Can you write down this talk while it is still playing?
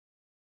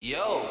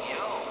Yo,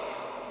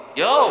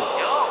 yo,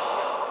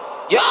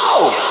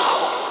 yo,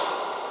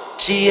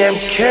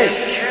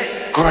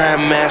 GMK,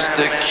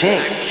 Grandmaster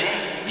King,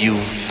 you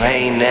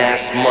vain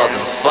ass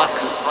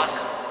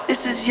motherfucker.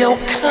 This is your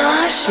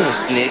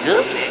conscience,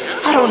 nigga.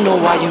 I don't know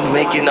why you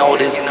making all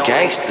this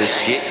gangster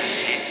shit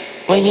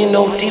when you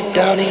know deep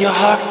down in your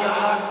heart,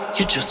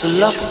 you're just a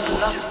lover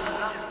boy.